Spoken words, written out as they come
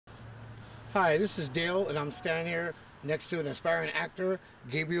Hi, this is Dale, and I'm standing here next to an aspiring actor,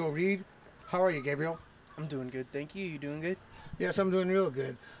 Gabriel Reed. How are you, Gabriel? I'm doing good, thank you. You doing good? Yes, I'm doing real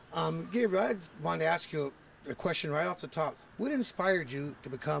good. Gabriel, I wanted to ask you a question right off the top. What inspired you to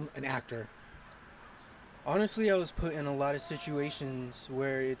become an actor? Honestly, I was put in a lot of situations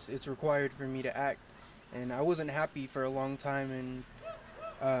where it's required for me to act, and I wasn't happy for a long time.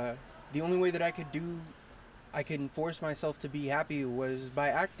 And the only way that I could force myself to be happy was by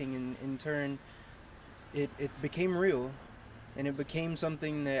acting. And in turn, it became real, and it became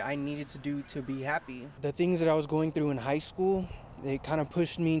something that I needed to do to be happy. The things that I was going through in high school, they kind of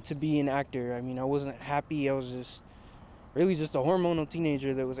pushed me to be an actor. I mean, I wasn't happy. I was just really just a hormonal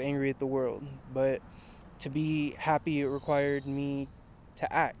teenager that was angry at the world. But to be happy, it required me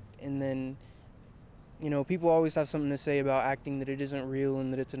to act. And then, people always have something to say about acting, that it isn't real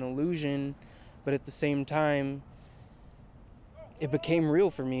and that it's an illusion. But at the same time, it became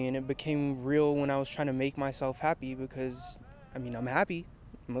real for me, and it became real when I was trying to make myself happy because, I'm happy.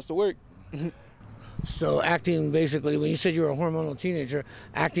 It must have worked. So acting, basically, when you said you were a hormonal teenager,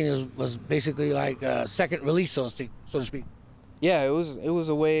 acting was basically like a second release, so to speak. Yeah, it was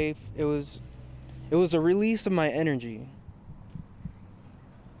a way, it was a release of my energy.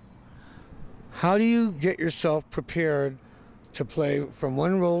 How do you get yourself prepared to play from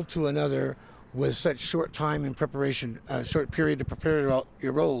one role to another with such short time in preparation, short period to prepare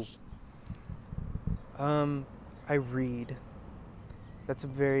your roles? I read. That's a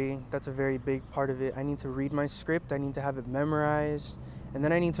very big part of it. I need to read my script, I need to have it memorized, and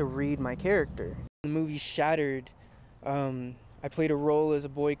then I need to read my character. The movie Shattered, I played a role as a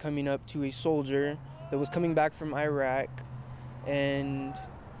boy coming up to a soldier that was coming back from Iraq, and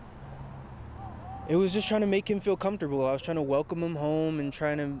it was just trying to make him feel comfortable. I was trying to welcome him home and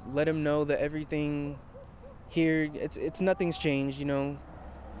trying to let him know that everything here, it's nothing's changed,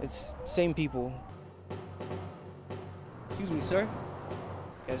 It's same people. Excuse me, sir.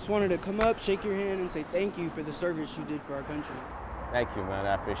 I just wanted to come up, shake your hand, and say thank you for the service you did for our country. Thank you, man.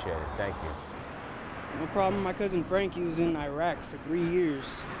 I appreciate it. Thank you. No problem. My cousin Frank, he was in Iraq for 3 years.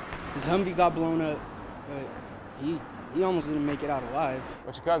 His Humvee got blown up, but he almost didn't make it out alive.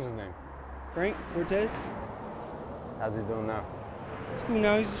 What's your cousin's name? Frank Cortez. How's he doing now? It's cool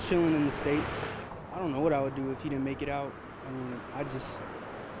now. He's just chilling in the States. I don't know what I would do if he didn't make it out. I'd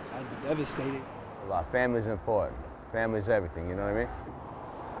be devastated. Well, family's important. Family's everything, you know what I mean?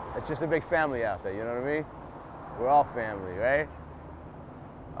 It's just a big family out there, you know what I mean? We're all family, right?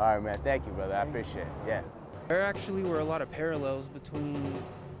 All right, man, thank you, brother. I appreciate it, yeah. There actually were a lot of parallels between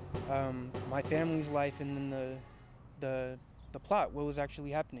my family's life and then the plot, what was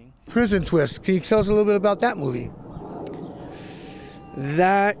actually happening. Prison Twist. Can you tell us a little bit about that movie?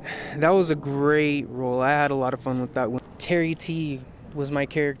 That was a great role. I had a lot of fun with that one. Terry T was my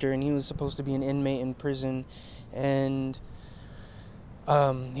character, and he was supposed to be an inmate in prison, and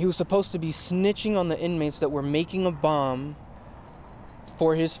he was supposed to be snitching on the inmates that were making a bomb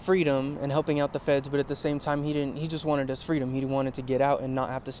for his freedom and helping out the feds, but at the same time he just wanted his freedom. He wanted to get out and not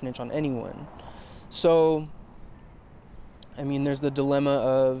have to snitch on anyone. So there's the dilemma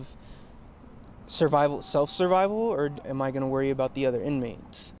of self-survival, or am I going to worry about the other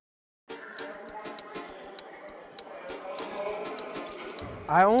inmates?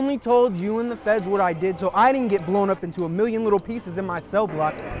 I only told you and the feds what I did so I didn't get blown up into a million little pieces in my cell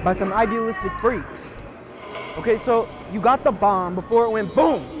block by some idealistic freaks. Okay, so you got the bomb before it went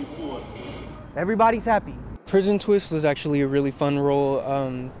boom. Everybody's happy. Prison Twist was actually a really fun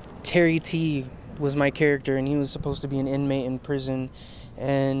role. Terry T was my character, and he was supposed to be an inmate in prison,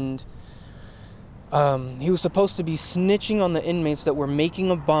 and he was supposed to be snitching on the inmates that were making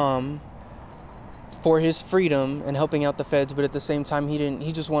a bomb for his freedom and helping out the feds, but at the same time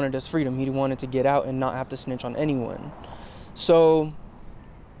he just wanted his freedom. He wanted to get out and not have to snitch on anyone. So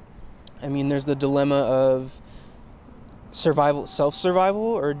there's the dilemma of self-survival,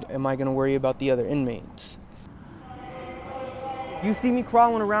 or am I going to worry about the other inmates? You see me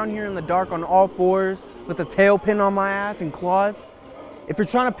crawling around here in the dark on all fours with a tail pin on my ass and claws? If you're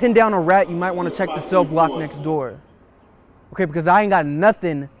trying to pin down a rat, you might want to check the cell block next door. Okay, because I ain't got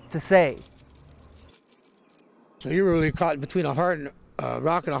nothing to say. So you were really caught between a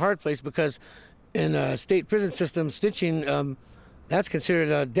rock and a hard place, because in a state prison system, snitching, that's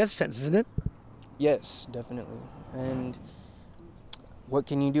considered a death sentence, isn't it? Yes, definitely. And what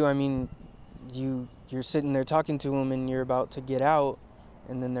can you do? You're sitting there talking to them, and you're about to get out,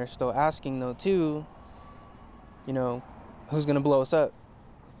 and then they're still asking, though, too, who's going to blow us up?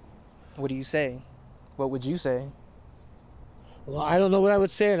 What do you say? What would you say? Well, I don't know what I would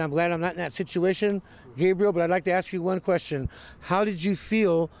say, and I'm glad I'm not in that situation, Gabriel, but I'd like to ask you one question. How did you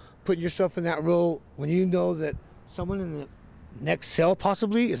feel putting yourself in that role when you know that someone in the next cell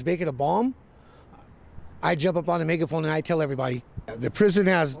possibly is making a bomb, I jump up on the megaphone and I tell everybody. The prison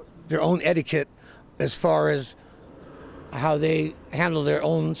has their own etiquette as far as how they handle their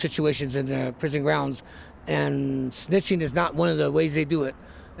own situations in the prison grounds, and snitching is not one of the ways they do it.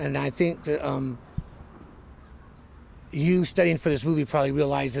 And I think that you studying for this movie probably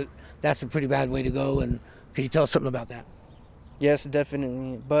realize that that's a pretty bad way to go. And can you tell us something about that? Yes,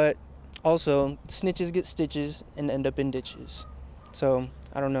 definitely. But also, snitches get stitches and end up in ditches. So,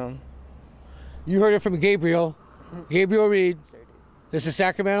 I don't know. You heard it from Gabriel Reed. This is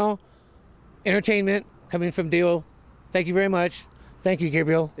Sacramento Entertainment coming from Dio. Thank you very much. Thank you,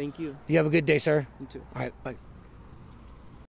 Gabriel. Thank you. You have a good day, sir. You too. All right, bye.